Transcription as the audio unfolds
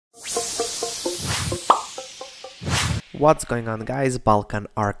What's going on, guys? Balkan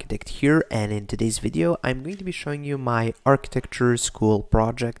Architect here, and in today's video I'm going to be showing you my architecture school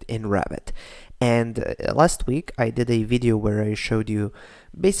project in Revit. And last week I did a video where I showed you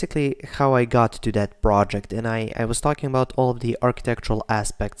basically how I got to that project, and I was talking about all of the architectural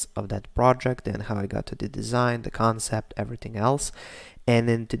aspects of that project and how I got to the design, the concept, everything else. And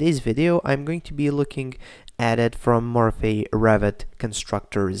in today's video I'm going to be looking at it from more of a Revit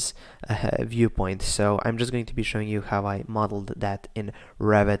constructor's viewpoint. So I'm just going to be showing you how I modeled that in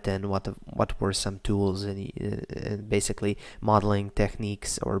Revit and what were some tools and basically modeling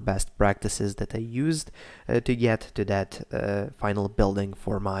techniques or best practices that I used to get to that final building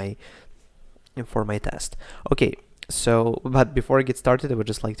for my test. Okay. So, but before I get started, I would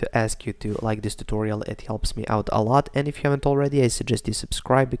just like to ask you to like this tutorial. It helps me out a lot, and if you haven't already, I suggest you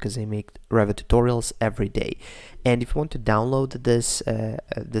subscribe because I make Revit tutorials every day. And if you want to download this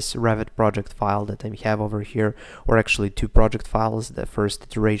this Revit project file that I have over here, or actually two project files, the first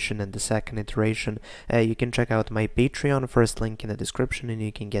iteration and the second iteration, you can check out my Patreon, first link in the description, and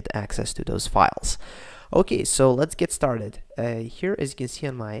you can get access to those files. Okay, so let's get started. Here, as you can see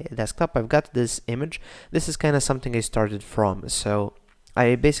on my desktop, I've got this image. This is kind of something I started from. So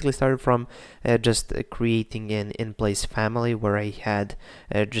I basically started from just creating an in-place family where I had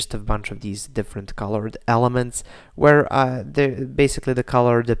just a bunch of these different colored elements, where basically the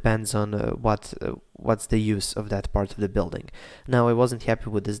color depends on what's the use of that part of the building. Now, I wasn't happy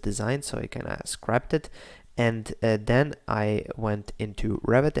with this design, so I kind of scrapped it. And then I went into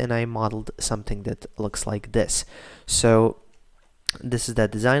Revit and I modeled something that looks like this. So this is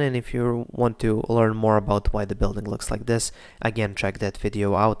that design, and if you want to learn more about why the building looks like this, again, check that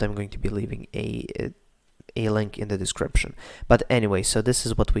video out. I'm going to be leaving a link in the description. But anyway, so this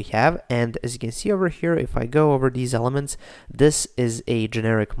is what we have, and as you can see over here, if I go over these elements, this is a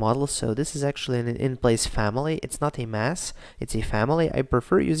generic model. So this is actually an in-place family. It's not a mass, it's a family. I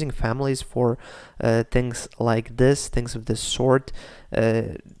prefer using families for things like this, things of this sort.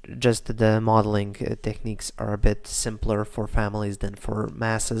 Just the modeling techniques are a bit simpler for families than for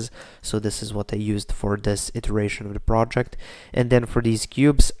masses, so this is what I used for this iteration of the project. And then for these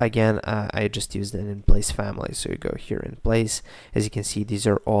cubes, again, I just used an in-place family. So you go here in place, as you can see, these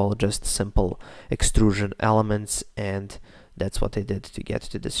are all just simple extrusion elements, and that's what I did to get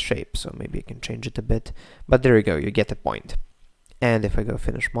to this shape. So maybe I can change it a bit, but there you go, you get the point. And if I go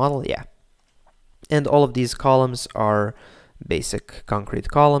finish model, yeah, and all of these columns are basic concrete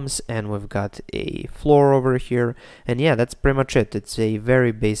columns, and we've got a floor over here, and yeah, that's pretty much it. It's a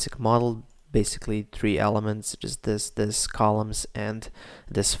very basic model, basically three elements, just this columns and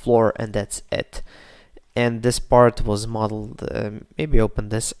this floor, and that's it. And this part was modeled, maybe open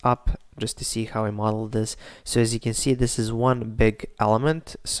this up just to see how I modeled this. So as you can see, this is one big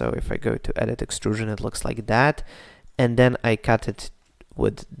element. So if I go to edit extrusion, it looks like that, and then I cut it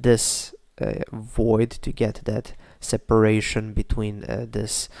with this void to get that separation between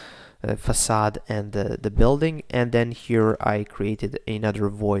this facade and the building, and then here I created another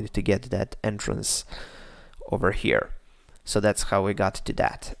void to get that entrance over here. So that's how we got to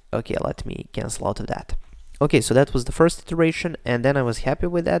that. Okay, let me cancel out of that. Okay, so that was the first iteration, and then I was happy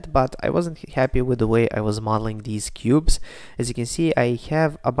with that, but I wasn't happy with the way I was modeling these cubes. As you can see, I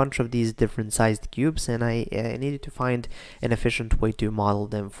have a bunch of these different sized cubes, and I needed to find an efficient way to model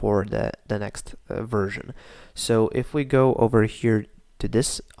them for the next version. So if we go over here to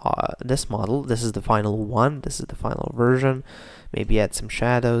this this model, this is the final one, this is the final version. Maybe add some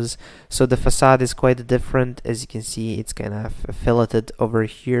shadows. So the facade is quite different. As you can see, it's kind of filleted over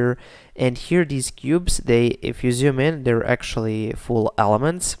here, and here these cubes, if you zoom in, they're actually full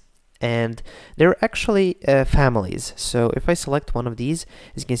elements, and they're actually families. So if I select one of these,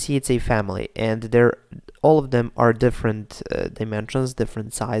 as you can see, it's a family, and all of them are different dimensions,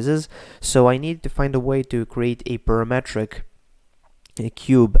 different sizes. So I need to find a way to create a parametric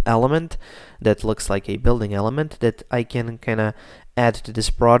cube element that looks like a building element that I can kind of add to this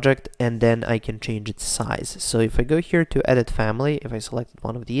project, and then I can change its size. So if I go here to edit family, if I selected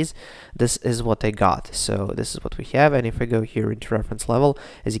one of these, this is what I got. So this is what we have, and if I go here into reference level,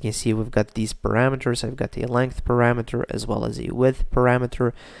 as you can see, we've got these parameters. I've got a length parameter as well as a width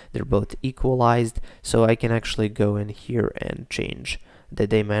parameter. They're both equalized, so I can actually go in here and change the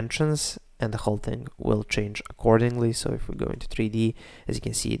dimensions, and the whole thing will change accordingly. So if we go into 3D, as you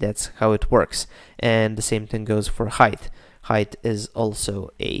can see, that's how it works. And the same thing goes for height. Height is also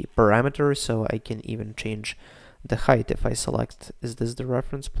a parameter, so I can even change the height. If I select, is this the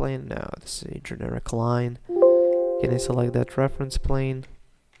reference plane? No, this is a generic line. Can I select that reference plane?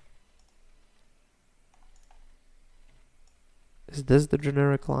 Is this the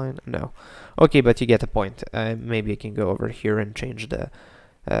generic line? No. Okay, but you get the point. Maybe I can go over here and change the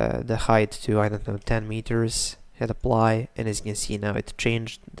height to, I don't know, 10 meters. Hit apply, and as you can see now it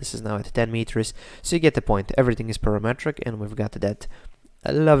changed. This is now at 10 meters. So you get the point. Everything is parametric, and we've got that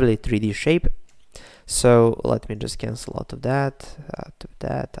lovely 3D shape. So let me just cancel out of that, out of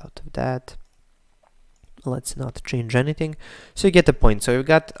that, out of that. Let's not change anything. So you get the point. So you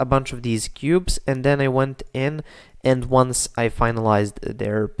got a bunch of these cubes, and then I went in, and once I finalized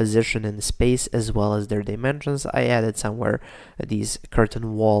their position in space as well as their dimensions, I added somewhere these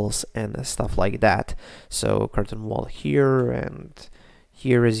curtain walls and stuff like that. So curtain wall here, and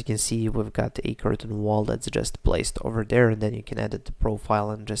here, as you can see, we've got a curtain wall that's just placed over there, and then you can edit the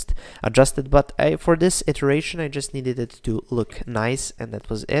profile and just adjust it. But for this iteration, I just needed it to look nice, and that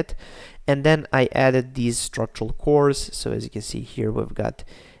was it. And then I added these structural cores. So as you can see here, we've got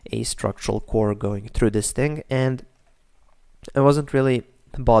a structural core going through this thing, and I wasn't really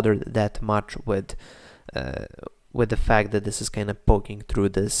bothered that much with the fact that this is kind of poking through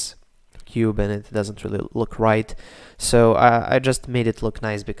this cube and it doesn't really look right. So I just made it look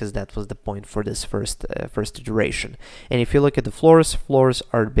nice because that was the point for this first iteration. And if you look at the floors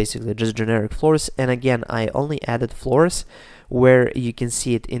are basically just generic floors, and again I only added floors where you can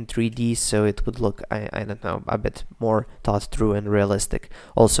see it in 3D, so it would look, I don't know, a bit more thought through and realistic.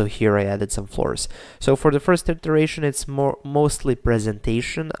 Also here I added some floors. So for the first iteration it's mostly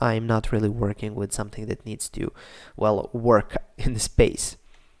presentation. I'm not really working with something that needs to, well, work in space.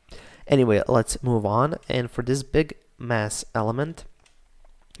 Anyway, let's move on. And for this big mass element,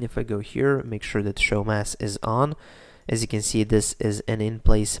 if I go here, make sure that show mass is on. As you can see, this is an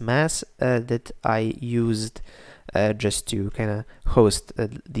in-place mass that I used just to kind of host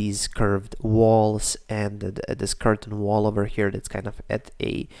these curved walls and this curtain wall over here that's kind of at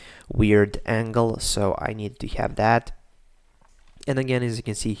a weird angle, so I need to have that. And again, as you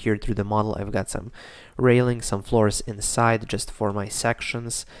can see here through the model, I've got some railing, some floors inside just for my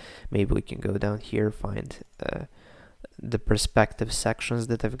sections. Maybe we can go down here, find the perspective sections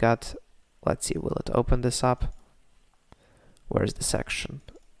that I've got. Let's see, will it open this up? Where's the section?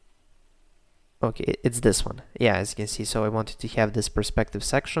 Okay, it's this one. Yeah, as you can see, so I wanted to have this perspective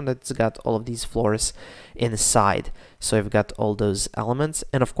section that's got all of these floors inside. So I've got all those elements.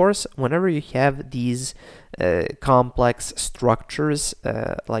 And of course, whenever you have these complex structures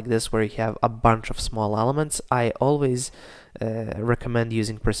like this, where you have a bunch of small elements, I always recommend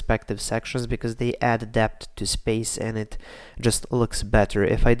using perspective sections because they add depth to space and it just looks better.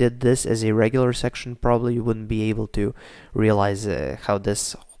 If I did this as a regular section, probably you wouldn't be able to realize how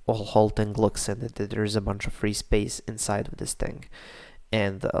this whole thing looks, and that there's a bunch of free space inside of this thing.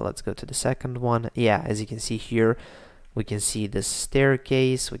 And let's go to the second one. Yeah, as you can see here, we can see this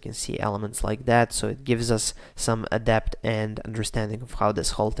staircase, we can see elements like that, so it gives us some depth and understanding of how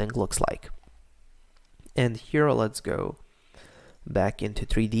this whole thing looks like. And here, let's go back into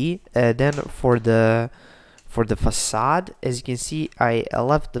 3D. Then for the facade, as you can see, I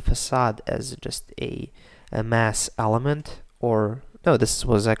left the facade as just a mass element, or no, this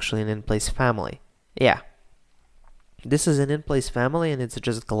was actually an in-place family. Yeah, this is an in-place family and it's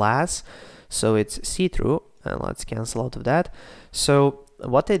just glass, so it's see-through. And let's cancel out of that. So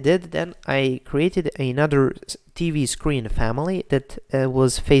what I did then, I created another TV screen family that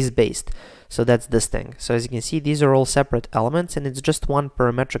was face-based. So that's this thing. So as you can see, these are all separate elements, and it's just one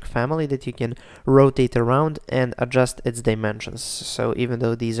parametric family that you can rotate around and adjust its dimensions. So even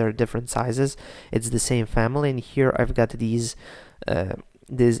though these are different sizes, it's the same family. And here I've got these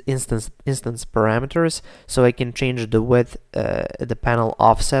instance parameters, so I can change the width, the panel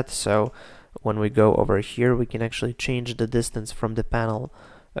offset. So when we go over here, we can actually change the distance from the panel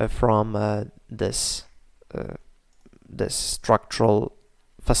from this structural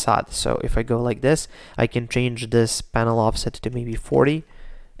facade. So if I go like this, I can change this panel offset to maybe 40,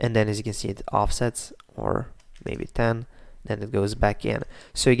 and then as you can see, it offsets, or maybe 10, then it goes back in.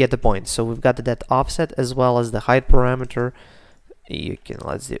 So you get the point. So we've got that offset as well as the height parameter. You can,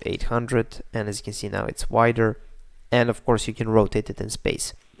 let's do 800, and as you can see now it's wider, and of course you can rotate it in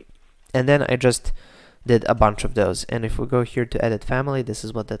space. And then I just did a bunch of those. And if we go here to edit family, this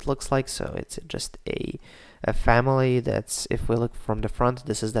is what that looks like. So it's just a family that's, if we look from the front,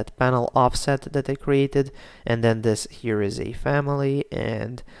 this is that panel offset that I created, and then this here is a family,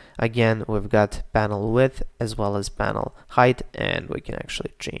 and again we've got panel width as well as panel height, and we can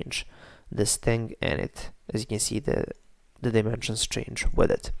actually change this thing, and it, as you can see, the dimensions change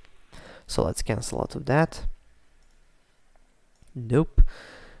with it. So let's cancel out of that. Nope.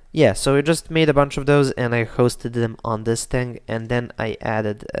 Yeah, so I just made a bunch of those and I hosted them on this thing, and then I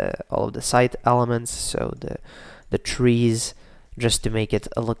added all of the site elements, so the trees, just to make it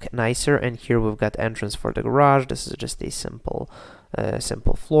look nicer. And here we've got entrance for the garage. This is just a simple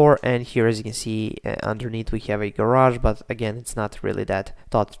floor, and here, as you can see, underneath we have a garage, but again, it's not really that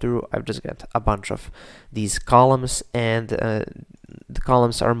thought through. I've just got a bunch of these columns, and the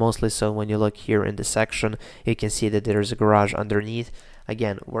columns are mostly so when you look here in the section, you can see that there's a garage underneath.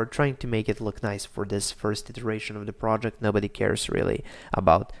 Again, we're trying to make it look nice for this first iteration of the project. Nobody cares really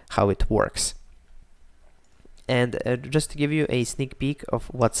about how it works. And just to give you a sneak peek of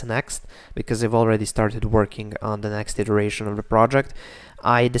what's next, because I've already started working on the next iteration of the project,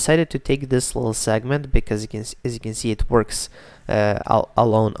 I decided to take this little segment because as you can see, it works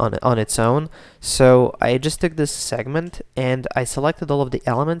alone on its own. So I just took this segment and I selected all of the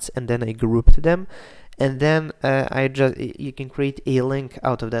elements and then I grouped them. And then you can create a link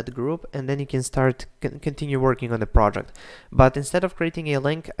out of that group, and then you can start continue working on the project. But instead of creating a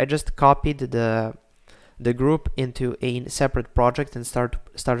link, I just copied the group into a separate project and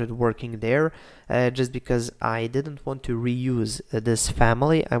started working there, just because I didn't want to reuse this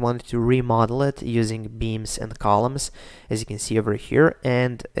family. I wanted to remodel it using beams and columns, as you can see over here.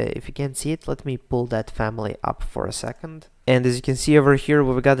 And if you can't see it, let me pull that family up for a second. And as you can see over here,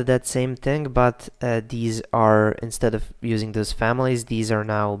 we've got that same thing, but these are, instead of using those families, these are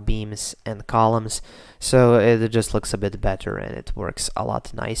now beams and columns. So it just looks a bit better and it works a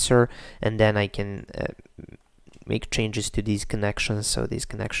lot nicer. And then I can make changes to these connections, so these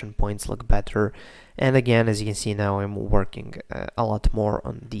connection points look better. And again, as you can see now, I'm working a lot more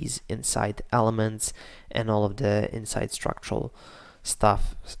on these inside elements and all of the inside structural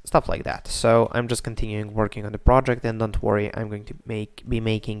stuff like that. So I'm just continuing working on the project, and don't worry, I'm going to be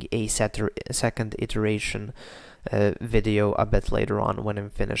making a second iteration video a bit later on when I'm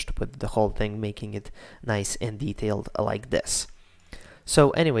finished with the whole thing, making it nice and detailed like this.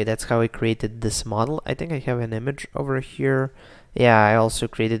 So anyway, that's how I created this model. I think I have an image over here. Yeah, I also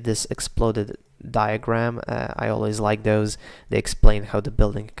created this exploded diagram. I always like those. They explain how the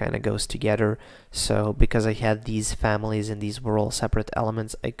building kind of goes together. So because I had these families and these were all separate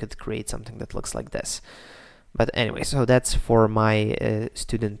elements, I could create something that looks like this. But anyway, so that's for my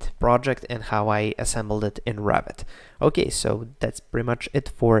student project and how I assembled it in Revit. Okay, so that's pretty much it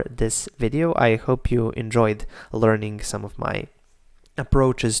for this video. I hope you enjoyed learning some of my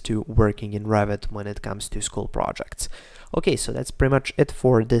approaches to working in Revit when it comes to school projects. Okay, so that's pretty much it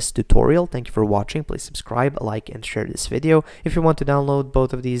for this tutorial. Thank you for watching. Please subscribe, like, and share this video. If you want to download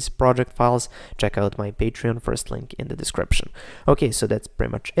both of these project files, check out my Patreon, first link in the description. Okay, so that's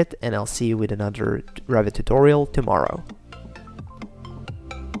pretty much it, and I'll see you with another Revit tutorial tomorrow.